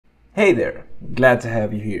Hey there, glad to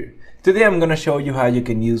have you here. Today I'm going to show you how you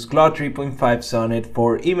can use Claude 3.5 Sonnet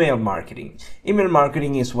for email marketing. Email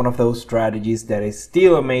marketing is one of those strategies that is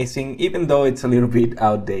still amazing even though it's a little bit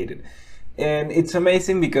outdated. And it's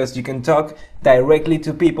amazing because you can talk directly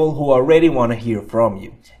to people who already want to hear from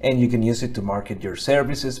you. And you can use it to market your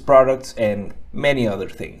services, products, and many other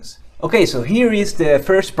things. Okay, so here is the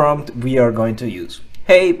first prompt we are going to use.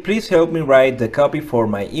 Hey, please help me write the copy for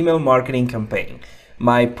my email marketing campaign.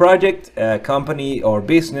 My project, company or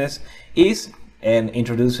business is, and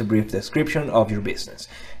introduce a brief description of your business.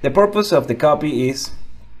 The purpose of the copy is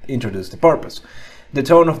introduce the purpose. The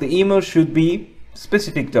tone of the email should be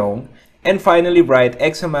specific tone. And finally, write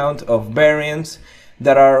X amount of variants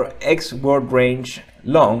that are X word range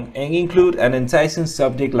long and include an enticing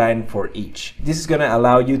subject line for each. This is going to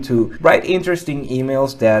allow you to write interesting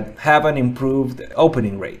emails that have an improved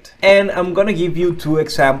opening rate. And I'm going to give you two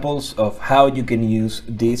examples of how you can use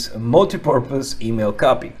this multi-purpose email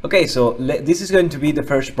copy. Okay, so this is going to be the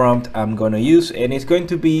first prompt I'm going to use, and it's going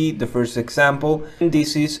to be the first example. And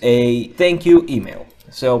this is a thank you email.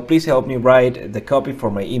 So please help me write the copy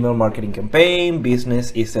for my email marketing campaign.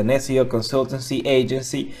 Business is an SEO consultancy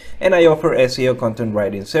agency and I offer SEO content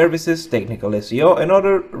writing services, technical SEO and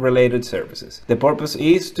other related services. The purpose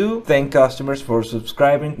is to thank customers for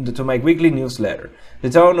subscribing to my weekly newsletter. The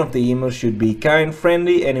tone of the email should be kind,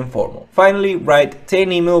 friendly and informal. Finally, write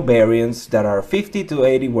 10 email variants that are 50 to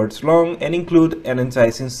 80 words long and include an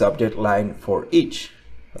enticing subject line for each.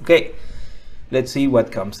 Okay, let's see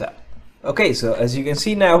what comes out. Okay, so as you can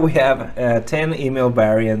see now we have 10 email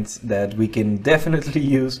variants that we can definitely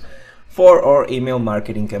use for our email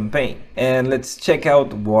marketing campaign. And let's check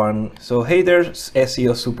out one. So hey there,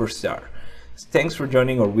 SEO superstar. Thanks for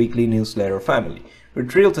joining our weekly newsletter family. We're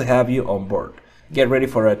thrilled to have you on board. Get ready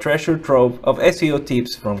for a treasure trove of SEO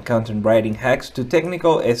tips from content writing hacks to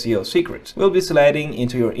technical SEO secrets. We'll be sliding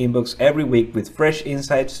into your inbox every week with fresh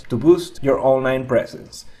insights to boost your online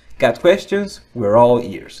presence. Got questions? We're all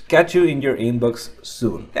ears. Catch you in your inbox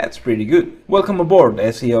soon. That's pretty good. Welcome aboard,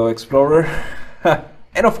 SEO Explorer.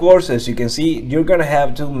 And of course, as you can see, you're gonna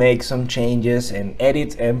have to make some changes and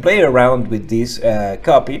edit and play around with this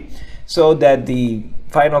copy so that the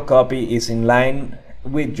final copy is in line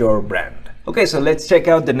with your brand. Okay, so let's check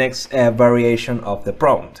out the next variation of the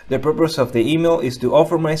prompt. The purpose of the email is to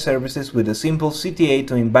offer my services with a simple CTA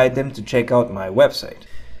to invite them to check out my website.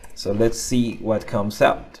 So let's see what comes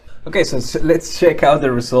out. Okay, so let's check out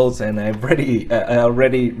the results, and I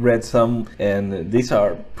already read some, and these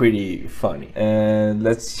are pretty funny. And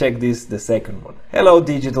let's check the second one. Hello,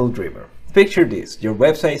 digital dreamer. Picture this: your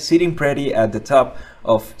website sitting pretty at the top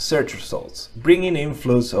of search results, bringing in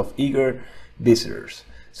flows of eager visitors.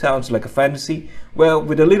 Sounds like a fantasy? Well,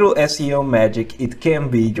 with a little SEO magic, it can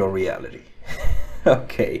be your reality.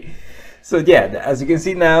 Okay. So yeah, as you can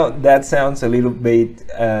see now, that sounds a little bit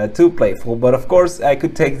too playful, but of course I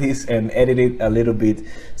could take this and edit it a little bit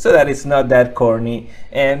so that it's not that corny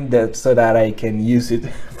and so that I can use it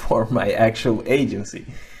for my actual agency.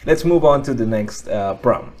 Let's move on to the next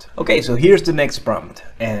prompt. Okay, so here's the next prompt.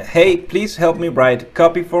 Hey, please help me write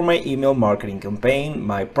copy for my email marketing campaign,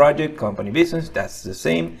 my project, company, business. That's the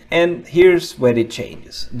same. And here's where it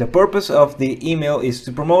changes. The purpose of the email is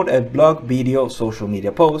to promote a blog, video, social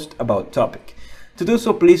media post about topic. To do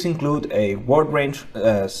so, please include a word range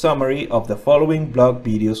summary of the following blog,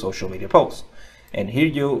 video, social media post. And here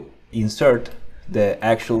you insert the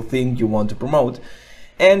actual thing you want to promote.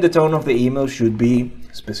 And the tone of the email should be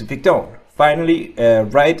specific tone. Finally,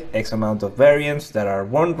 write X amount of variants that are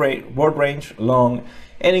word range long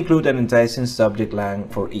and include an enticing subject line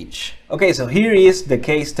for each. Okay, so here is the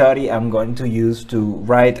case study I'm going to use to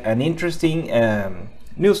write an interesting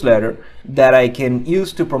newsletter that I can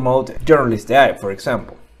use to promote Journalist AI, for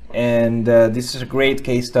example. And this is a great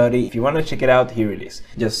case study. If you want to check it out, here it is.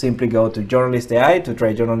 Just simply go to Journalist AI to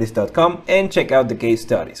tryjournalist.com and check out the case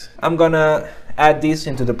studies. I'm gonna add this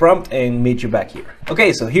into the prompt and meet you back here.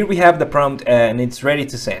 Okay, so here we have the prompt and it's ready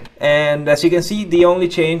to send. And as you can see, the only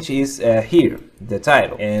change is here, the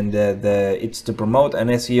title, and it's to promote an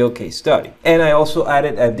SEO case study. And I also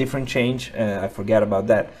added a different change, I forgot about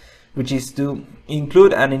that, which is to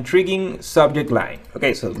include an intriguing subject line.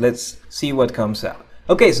 Okay, so let's see what comes out.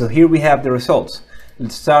 Okay, so here we have the results.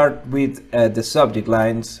 Let's start with the subject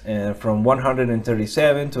lines from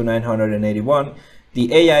 137 to 981.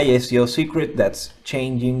 The AI SEO secret that's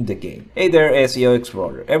changing the game. Hey there, SEO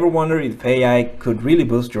Explorer. Ever wonder if AI could really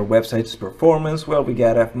boost your website's performance? Well, we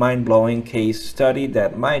got a mind-blowing case study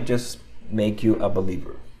that might just make you a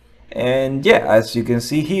believer. And yeah, as you can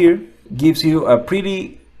see here, gives you a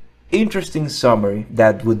pretty interesting summary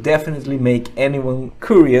that would definitely make anyone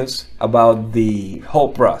curious about the whole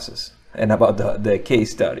process and about the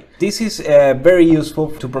case study. This is very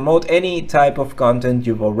useful to promote any type of content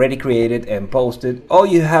you've already created and posted. All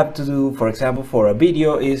you have to do, for example, for a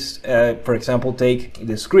video is, for example, take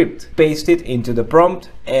the script, paste it into the prompt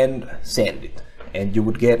and send it. And you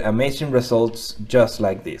would get amazing results just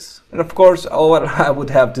like this. And of course, all I would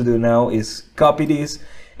have to do now is copy this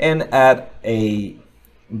and add a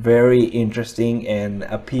very interesting and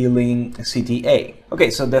appealing CTA. Okay,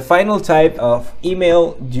 so the final type of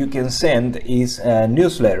email you can send is a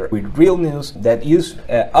newsletter with real news that use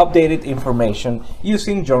updated information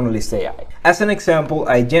using Journalist AI. As an example,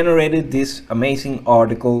 I generated this amazing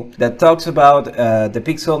article that talks about the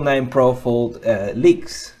Pixel 9 Pro Fold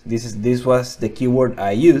leaks. This was the keyword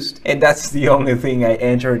I used, and that's the only thing I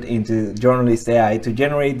entered into Journalist AI to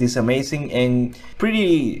generate this amazing and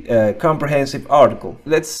pretty comprehensive article.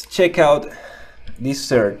 Let's check out this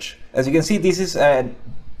search. As you can see, this is a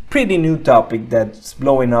pretty new topic that's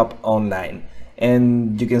blowing up online,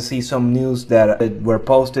 and you can see some news that were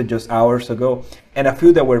posted just hours ago and a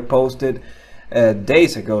few that were posted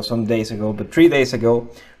days ago, some days ago, but 3 days ago.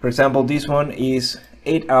 For example, this one is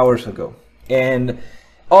 8 hours ago, and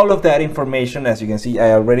all of that information, as you can see,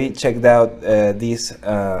 I already checked out this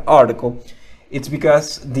article. It's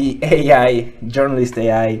because the AI, Journalist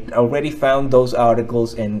AI, already found those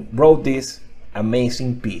articles and wrote this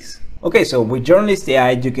amazing piece. Okay, so with Journalist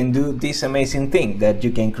AI, you can do this amazing thing that you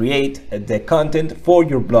can create the content for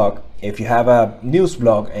your blog. If you have a news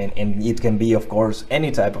blog, and it can be, of course, any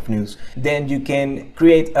type of news, then you can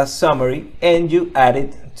create a summary and you add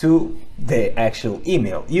it to the actual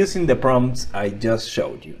email using the prompts I just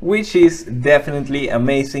showed you, which is definitely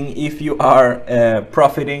amazing if you are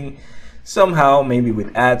profiting somehow, maybe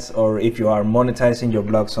with ads, or if you are monetizing your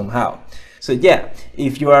blog somehow. So yeah,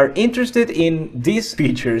 if you are interested in these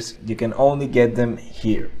features, you can only get them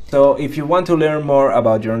here. So if you want to learn more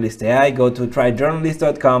about Journalist AI, go to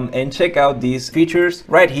tryjournalist.com and check out these features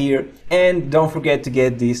right here. And don't forget to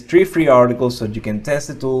get these 3 free articles so you can test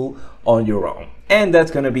the tool on your own. And that's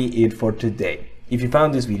gonna be it for today. If you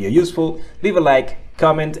found this video useful, leave a like,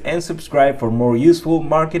 comment, and subscribe for more useful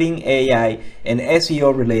marketing, AI, and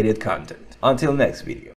SEO related content. Until next video.